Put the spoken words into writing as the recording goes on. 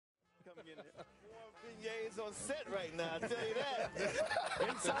Beignets on set right now, I'll tell you that.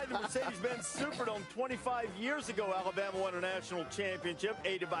 Inside the Mercedes-Benz Superdome 25 years ago, Alabama won a national championship,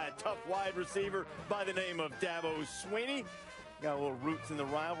 aided by a tough wide receiver by the name of Dabo Swinney. Got a little roots in the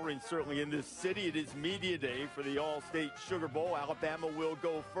rivalry, and certainly in this city. It is media day for the All-State Sugar Bowl. Alabama will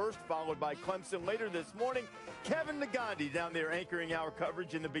go first, followed by Clemson later this morning. Kevin Negandhi down there anchoring our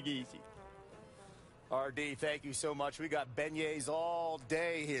coverage in the Big Easy. RD, thank you so much. We got beignets all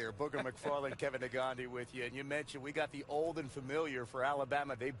day here. Booker McFarland, Kevin Negandhi with you. And you mentioned we got the old and familiar for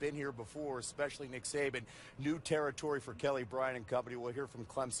Alabama. They've been here before, especially Nick Saban. New territory for Kelly Bryant and company. We'll hear from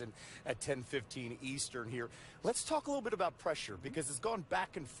Clemson at 10:15 Eastern here. Let's talk a little bit about pressure because it's gone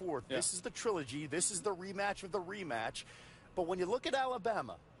back and forth. Yeah. This is the trilogy. This is the rematch of the rematch. But when you look at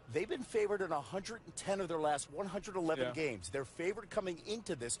Alabama, they've been favored in 110 of their last 111 games. They're favored coming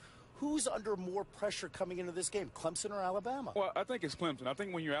into this. Who's under more pressure coming into this game, Clemson or Alabama? Well, I think it's Clemson. I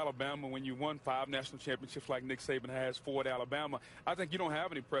think when you're Alabama, when you won 5 national championships like Nick Saban has, 4 at Alabama, I think you don't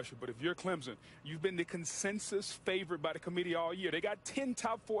have any pressure. But if you're Clemson, you've been the consensus favorite by the committee all year. They got 10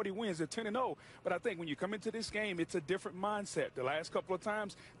 top 40 wins. They're 10-0. But I think when you come into this game, it's a different mindset. The last couple of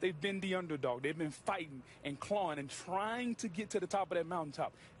times, they've been the underdog. They've been fighting and clawing and trying to get to the top of that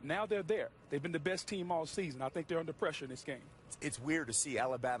mountaintop. Now they're there. They've been the best team all season. I think they're under pressure in this game. It's weird to see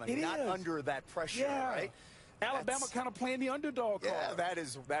Alabama not under that pressure, right? Alabama kind of playing the underdog card. Yeah, that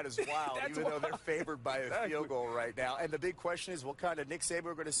is wild, even though they're favored by a field goal right now. And the big question is what kind of Nick Saban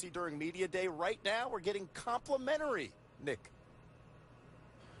we're going to see during media day. Right now, we're getting complimentary, Nick.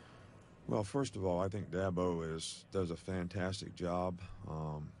 Well, first of all, I think Dabo does a fantastic job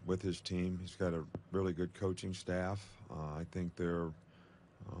with his team. He's got a really good coaching staff. I think they're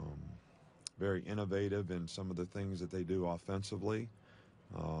very innovative in some of the things that they do offensively,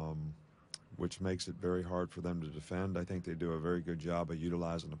 which makes it very hard for them to defend. I think they do a very good job of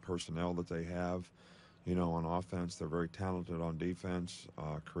utilizing the personnel that they have. You know, on offense, they're very talented. On defense,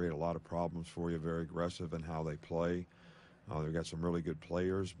 create a lot of problems for you, very aggressive in how they play. They've got some really good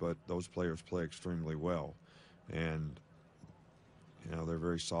players, but those players play extremely well. And, you know, they're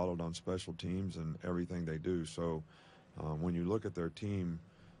very solid on special teams and everything they do. So when you look at their team,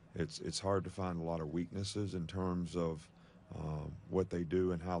 it's hard to find a lot of weaknesses in terms of what they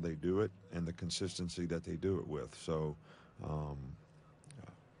do and how they do it and the consistency that they do it with. So,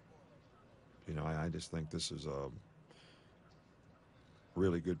 you know, I just think this is a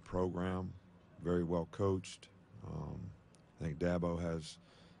really good program, very well coached. I think Dabo has,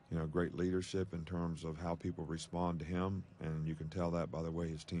 you know, great leadership in terms of how people respond to him, and you can tell that by the way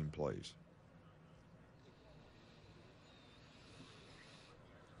his team plays.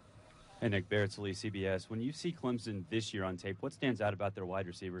 Hey, Nick, Barrett Lee, CBS. When you see Clemson this year on tape, what stands out about their wide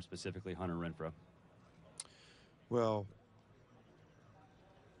receiver, specifically Hunter Renfrow? Well,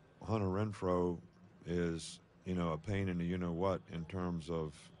 Hunter Renfrow is, you know, a pain in the you-know-what in terms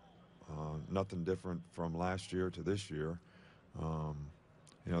of nothing different from last year to this year.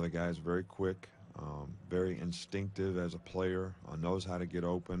 You know, the guy's very quick, very instinctive as a player, knows how to get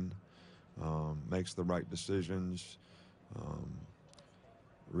open, makes the right decisions,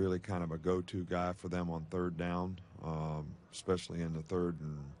 really kind of a go-to guy for them on third down, especially in the third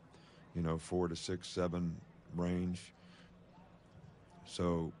and, you know, 4 to 6, 7 range.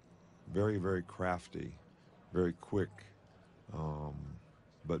 So very, very crafty, very quick,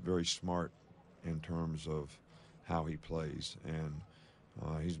 but very smart in terms of how he plays. And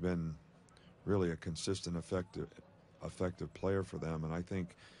he's been really a consistent, effective player for them. And I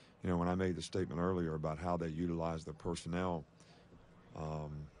think, you know, when I made the statement earlier about how they utilize their personnel,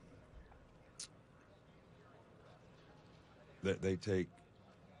 they take,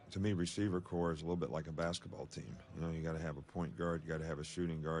 to me, receiver corps is a little bit like a basketball team. You know, you got to have a point guard, you got to have a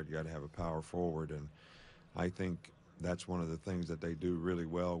shooting guard, you got to have a power forward, and I think that's one of the things that they do really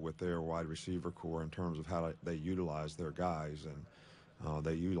well with their wide receiver corps in terms of how they utilize their guys, and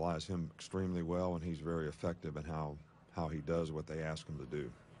they utilize him extremely well, and he's very effective in how he does what they ask him to do.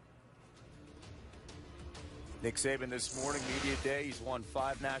 Nick Saban this morning, media day. He's won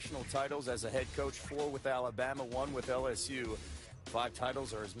 5 national titles as a head coach, 4 with Alabama, 1 with LSU. 5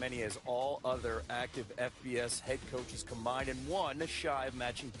 titles are as many as all other active FBS head coaches combined, and 1 shy of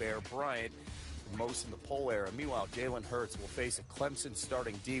matching Bear Bryant, most in the poll era. Meanwhile, Jalen Hurts will face a Clemson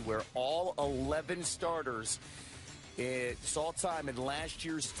starting D where all 11 starters saw time in last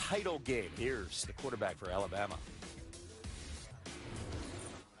year's title game. Here's the quarterback for Alabama.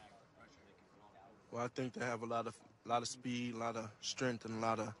 Well, I think they have a lot of speed, a lot of strength, and a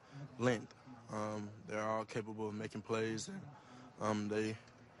lot of length. They're all capable of making plays, and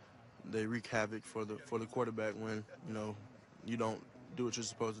they wreak havoc for the quarterback when, you know, you don't do what you're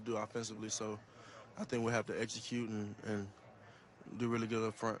supposed to do offensively. So I think we have to execute and do really good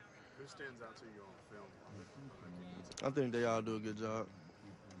up front. Who stands out to you on film? I think they all do a good job.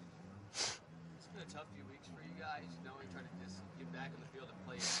 It's been a tough few weeks for you guys, knowing trying to just get back on the field and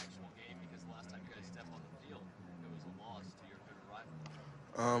play an actual game, because the last time you guys stepped on the field, it was a loss to your favorite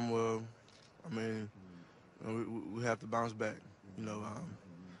rival. Well, I mean, we have to bounce back.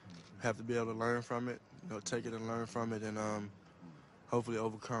 Have to be able to learn from it. Take it and learn from it, and hopefully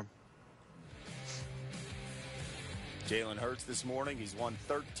overcome. Jalen Hurts this morning, he's won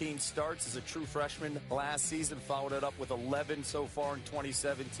 13 starts as a true freshman last season, followed it up with 11 so far in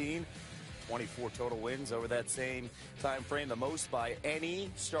 2017. 24 total wins over that same time frame, the most by any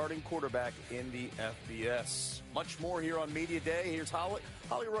starting quarterback in the FBS. Much more here on Media Day. Here's Holly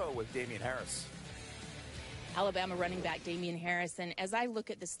Rowe with Damian Harris. Alabama running back Damian Harris. And as I look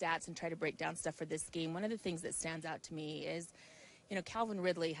at the stats and try to break down stuff for this game, one of the things that stands out to me is, Calvin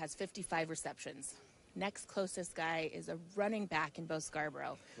Ridley has 55 receptions. Next closest guy is a running back in Bo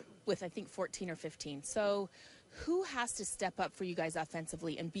Scarborough with, I think, 14 or 15. So who has to step up for you guys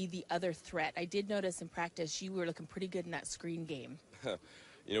offensively and be the other threat? I did notice in practice you were looking pretty good in that screen game.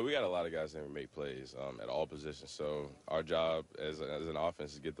 We got a lot of guys that make plays at all positions. So our job as an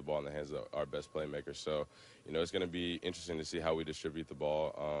offense is to get the ball in the hands of our best playmakers. So, it's going to be interesting to see how we distribute the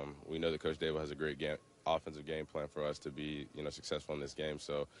ball. We know that Coach Dable has a great offensive game plan for us to be, successful in this game.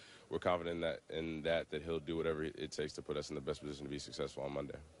 So we're confident in that he'll do whatever it takes to put us in the best position to be successful on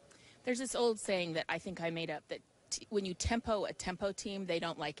Monday. There's this old saying that I think I made up that when you tempo a tempo team, they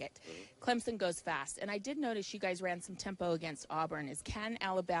don't like it. Clemson goes fast. And I did notice you guys ran some tempo against Auburn. Can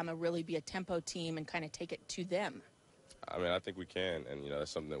Alabama really be a tempo team and kind of take it to them? I mean, I think we can. And,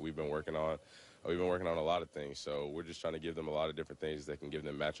 that's something that we've been working on. We've been working on a lot of things. So we're just trying to give them a lot of different things that can give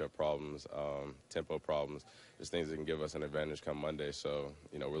them matchup problems, tempo problems, just things that can give us an advantage come Monday. So,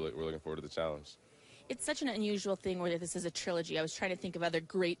 we're looking forward to the challenge. It's such an unusual thing where this is a trilogy. I was trying to think of other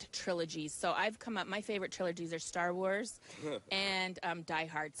great trilogies. So I've come up, my favorite trilogies are Star Wars and Die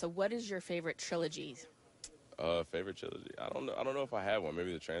Hard. So what is your favorite trilogy? Favorite trilogy? I don't know if I have one.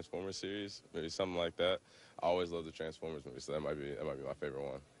 Maybe the Transformers series, maybe something like that. I always love the Transformers movies, so that might be my favorite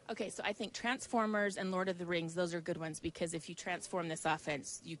one. Okay, so I think Transformers and Lord of the Rings, those are good ones, because if you transform this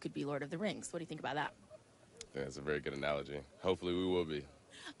offense, you could be Lord of the Rings. What do you think about that? I think that's a very good analogy. Hopefully we will be.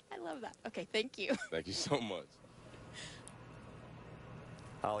 I love that. Okay, thank you. Thank you so much.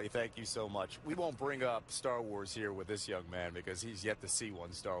 Holly, thank you so much. We won't bring up Star Wars here with this young man because he's yet to see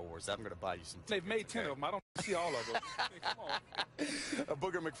one Star Wars. I'm going to buy you some tickets. They've made 10 of them. I don't see all of them. Come on.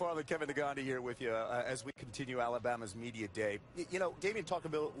 Booger McFarland, Kevin Nagandi here with you as we continue Alabama's Media Day. Damian talked a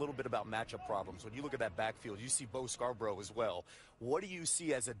little bit about matchup problems. When you look at that backfield, you see Bo Scarborough as well. What do you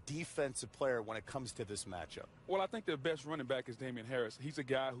see as a defensive player when it comes to this matchup? Well, I think the best running back is Damian Harris. He's a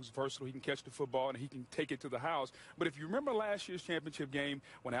guy who's versatile. He can catch the football, and he can take it to the house. But if you remember last year's championship game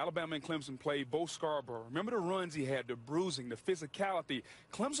when Alabama and Clemson played, Bo Scarborough, remember the runs he had, the bruising, the physicality.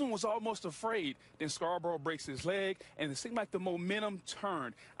 Clemson was almost afraid. Then Scarborough breaks his leg, and it seemed like the momentum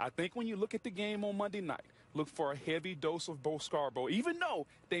turned. I think when you look at the game on Monday night, look for a heavy dose of Bo Scarborough, even though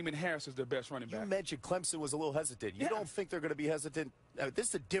Damian Harris is their best running back. You mentioned Clemson was a little hesitant. You don't think they're going to be hesitant? This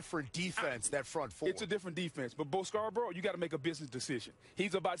is a different defense, that front four. It's a different defense. But Bo Scarborough, you got to make a business decision.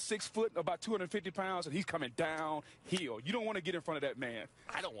 He's about 6 foot, about 250 pounds, and he's coming downhill. You don't want to get in front of that man.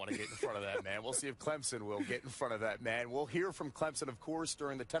 I don't want to get in front of that man. We'll see if Clemson will get in front of that man. We'll hear from Clemson, of course,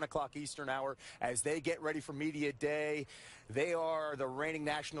 during the 10 o'clock Eastern hour as they get ready for Media Day. They are the reigning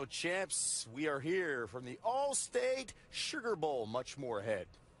national champs. We are here from the All-State Sugar Bowl. Much more ahead.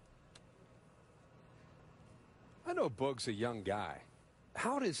 I know Boog's a young guy.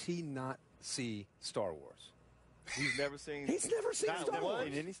 How does he not see Star Wars? He's never seen. He's never seen Star Wars.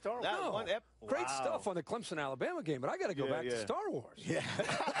 Any Star Wars? No. Great stuff on the Clemson-Alabama game, but I got to go back to Star Wars. Yeah.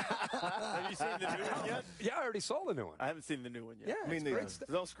 Have you seen the new one yet? Yeah, I already saw the new one. I haven't seen the new one yet. Yeah, it's great stuff.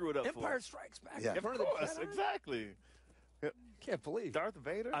 Don't screw it up. Empire Strikes Back. Yeah, of course, exactly. Can't believe Darth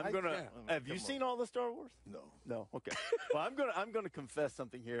Vader. Have you seen all the Star Wars? No. Okay. Well, I'm gonna confess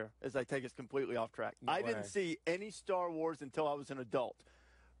something here as I take us completely off track. I didn't see any Star Wars until I was an adult,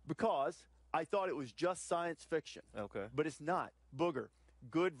 because I thought it was just science fiction. Okay. But it's not. Booger.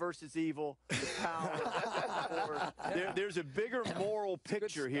 Good versus evil. The power. There's a bigger moral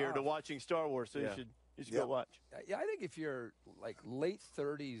picture here to watching Star Wars. So you should go watch. Yeah, I think if you're like late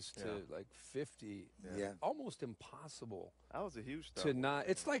 30s to like 50, almost impossible. That was a huge Star to not.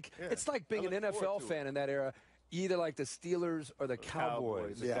 It's like being an NFL fan in that era. either like the Steelers or the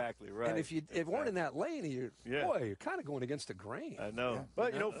Cowboys. Exactly right. And if you weren't in that lane, you're kind of going against the grain. I know. Yeah.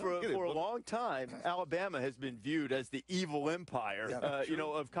 But, for a long time, Alabama has been viewed as the evil empire,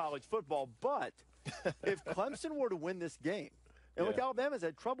 of college football. But if Clemson were to win this game, and look, Alabama's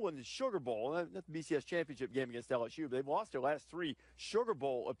had trouble in the Sugar Bowl, not the BCS championship game against LSU, but they've lost their last 3 Sugar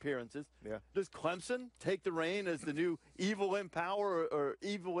Bowl appearances. Yeah. Does Clemson take the reign as the new evil empire or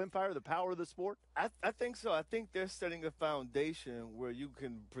evil empire, the power of the sport? I think so. I think they're setting a foundation where you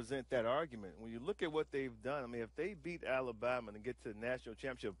can present that argument. When you look at what they've done, I mean, if they beat Alabama and get to the national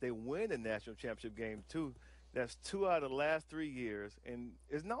championship, if they win the national championship game too, that's 2 out of the last 3 years. And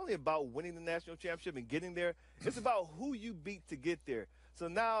it's not only about winning the national championship and getting there, it's about who you beat to get there. So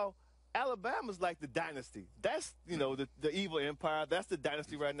now Alabama's like the dynasty. That's, the evil empire. That's the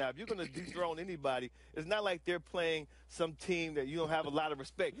dynasty right now. If you're going to dethrone anybody, it's not like they're playing some team that you don't have a lot of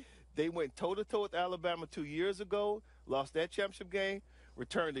respect. They went toe-to-toe with Alabama 2 years ago, lost that championship game,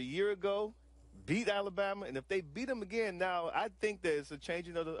 returned a year ago, beat Alabama. And if they beat them again now, I think there's a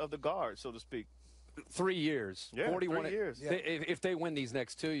changing of the guard, so to speak. 3 years. Yeah, 41 3 years. If they win these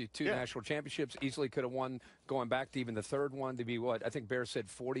next two national championships, easily could have won going back to even the third one to be what? I think Bear said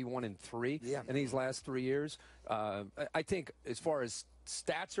 41-3 in these last 3 years. I think as far as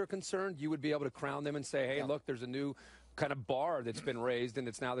stats are concerned, you would be able to crown them and say, hey, look, there's a new kind of bar that's been raised, and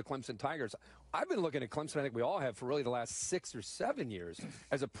it's now the Clemson Tigers. I've been looking at Clemson, I think we all have, for really the last 6 or 7 years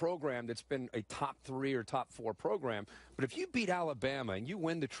as a program that's been a top 3 or top 4 program. But if you beat Alabama and you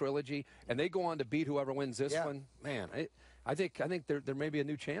win the trilogy and they go on to beat whoever wins this one, man, I think there may be a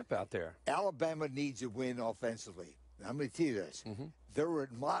new champ out there. Alabama needs a win offensively. I'm going to tell you this. There were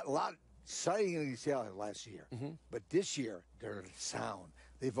a lot exciting last year, but this year they're sound.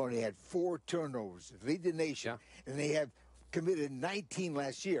 They've only had 4 turnovers, lead the nation, and they have committed 19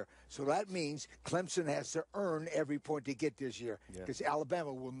 last year. So that means Clemson has to earn every point they get this year because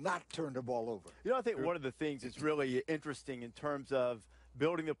Alabama will not turn the ball over. I think one of the things that's really interesting in terms of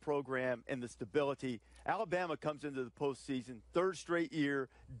building the program and the stability, Alabama comes into the postseason, 3rd straight year,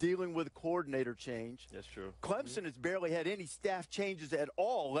 dealing with a coordinator change. That's true. Clemson has barely had any staff changes at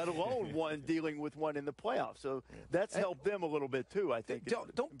all, let alone dealing with one in the playoffs. So that's helped them a little bit too, I think.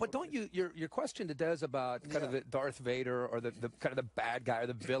 Don't you your question to Des about kind of the Darth Vader or the kind of the bad guy or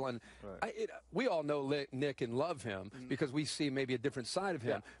the villain? Right. We all know Nick and love him because we see maybe a different side of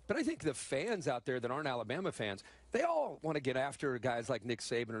him. But I think the fans out there that aren't Alabama fans, they all want to get after guys like Nick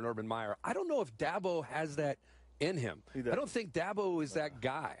Saban and Urban Meyer. I don't know if Dabo has that in him. I don't think Dabo is that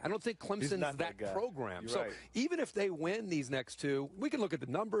guy. I don't think Clemson's that program. So even if they win these next 2, we can look at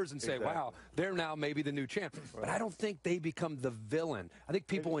the numbers and say, wow, they're now maybe the new champ. But I don't think they become the villain. I think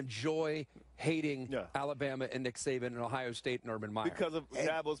people enjoy hating Alabama and Nick Saban and Ohio State and Urban Meyer. Because of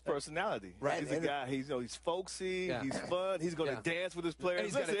Dabo's personality. Right. He's a guy, he's folksy, he's fun, he's going to dance with his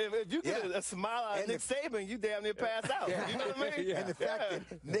players. Listen, if you get a smile out of Nick Saban, you damn near pass out. You know what I mean? And the fact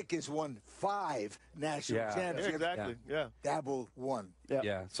that Nick has won 5 national championships. Exactly. Dabo won.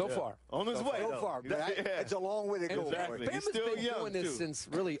 So far. On his way. So far. It's a long way to go. Exactly. Bama's been doing this since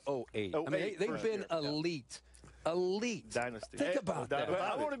really 08. I mean, they've been elite. Dynasty. Think about that.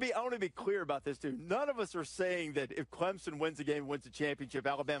 I want to be clear about this too. None of us are saying that if Clemson wins a game, wins a championship,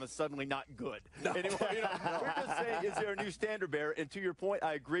 Alabama's suddenly not good. No. Anyway, we're just saying, is there a new standard bearer? And to your point,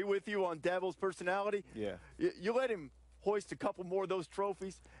 I agree with you on Dabo's personality. Yeah. You let him hoist a couple more of those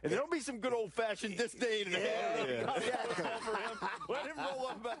trophies, and there'll be some good old-fashioned disdain in there. Let him roll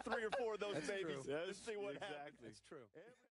up about 3 or 4 of those babies. True. Let's see what happens. That's true.